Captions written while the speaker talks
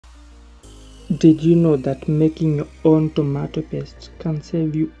Did you know that making your own tomato paste can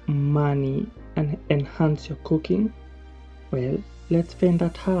save you money and enhance your cooking? Well, let's find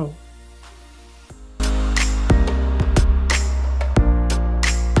out how.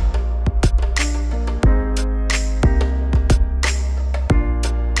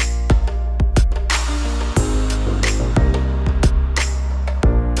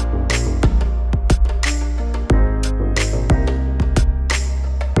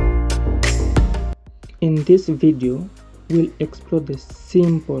 In this video, we'll explore the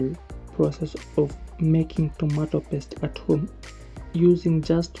simple process of making tomato paste at home using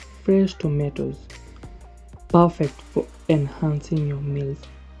just fresh tomatoes, perfect for enhancing your meals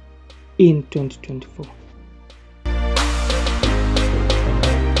in 2024.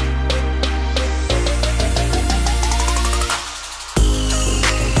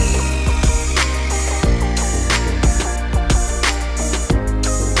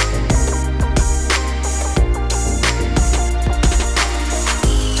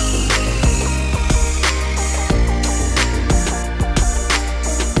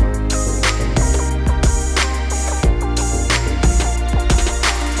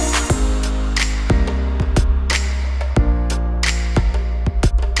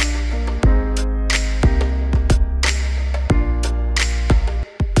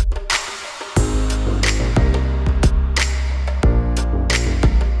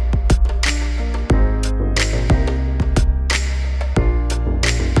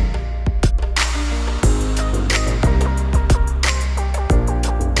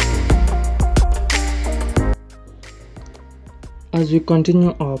 As we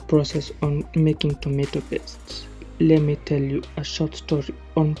continue our process on making tomato paste, let me tell you a short story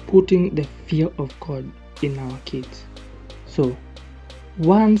on putting the fear of God in our kids. So,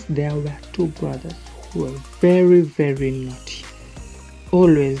 once there were two brothers who were very naughty.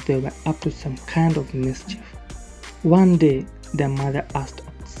 Always they were up to some kind of mischief. One day, their mother asked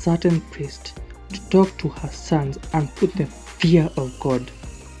a certain priest to talk to her sons and put the fear of God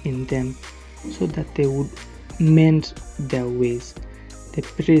in them so that they would mend their ways. The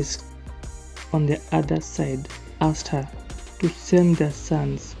priest on the other side asked her to send their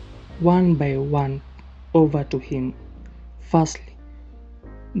sons one by one over to him. Firstly,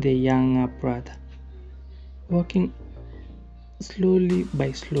 the younger brother, walking slowly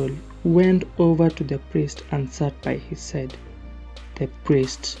went over to the priest and sat by his side. The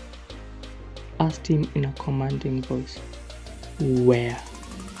priest asked him in a commanding voice, "Where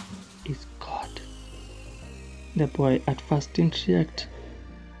is God?" The boy at first didn't react,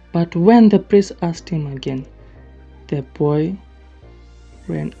 but when the priest asked him again, the boy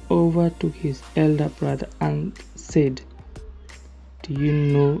ran over to his elder brother and said, "Do you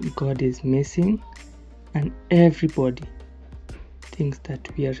know God is missing? And everybody thinks that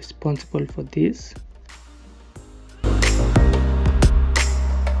we are responsible for this."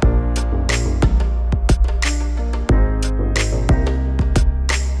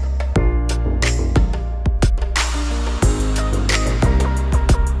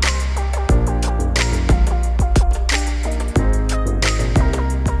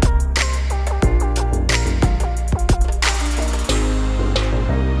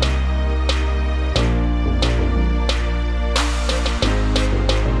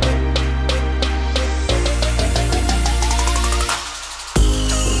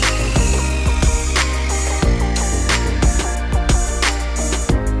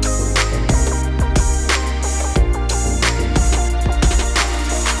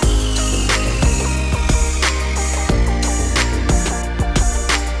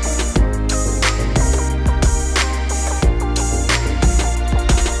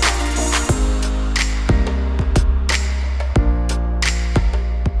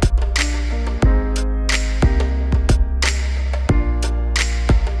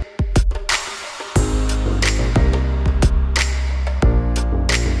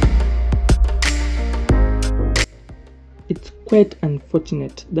 It's quite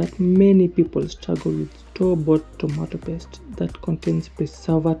unfortunate that many people struggle with store-bought tomato paste that contains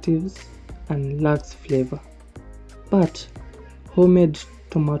preservatives and lacks flavor. But homemade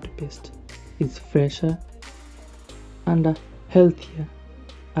tomato paste is fresher and a healthier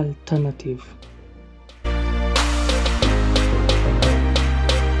alternative.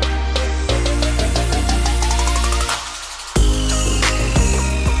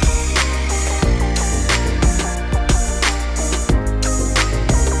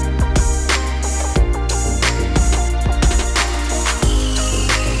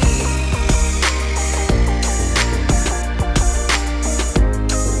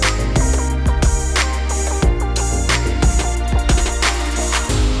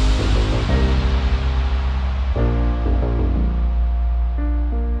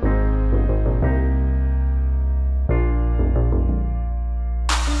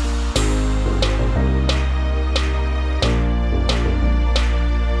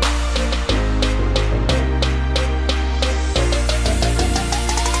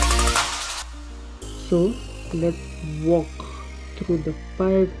 So let's walk through the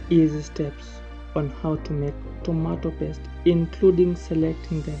 5 easy steps on how to make tomato paste, including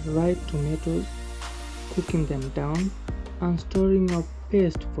selecting the right tomatoes, cooking them down, and storing your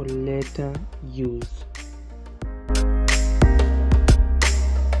paste for later use.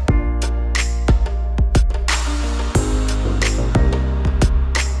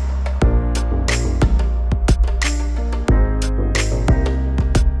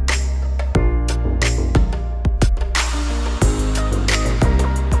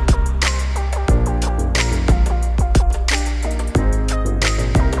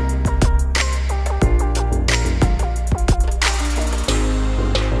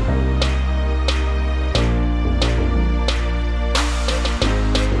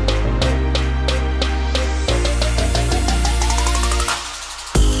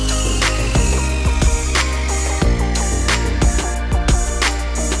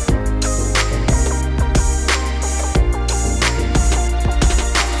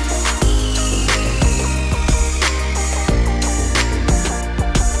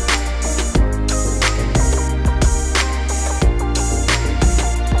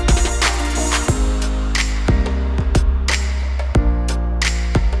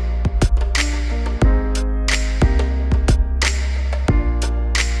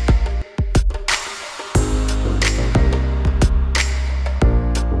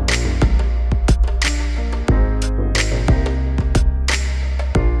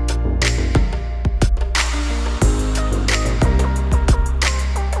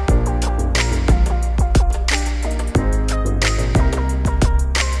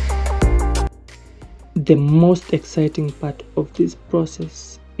 The most exciting part of this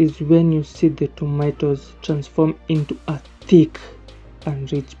process is when you see the tomatoes transform into a thick and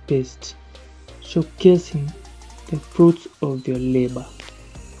rich paste, showcasing the fruits of your labor.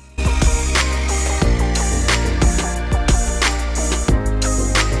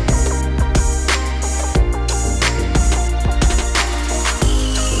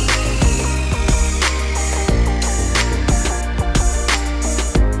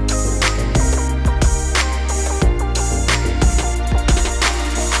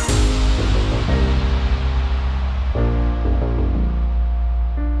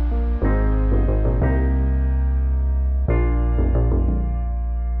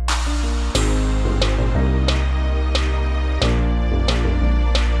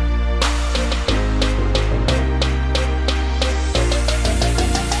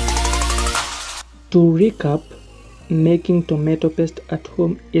 To recap, making tomato paste at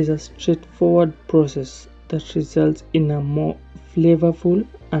home is a straightforward process that results in a more flavorful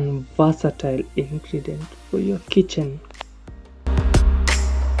and versatile ingredient for your kitchen.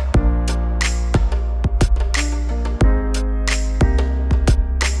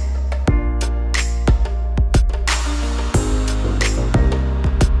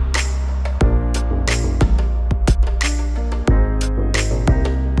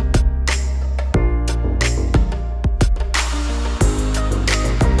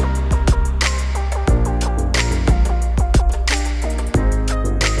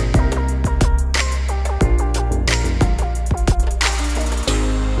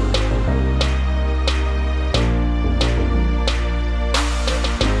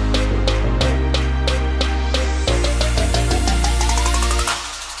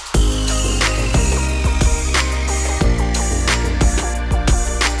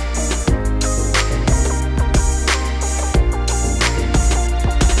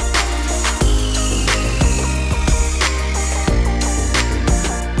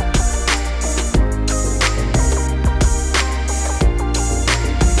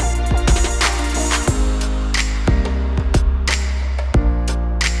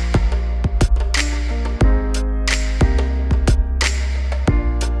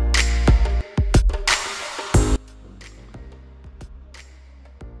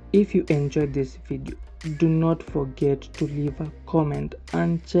 If you enjoyed this video, do not forget to leave a comment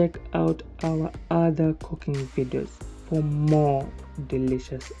and check out our other cooking videos for more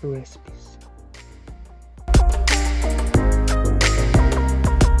delicious recipes.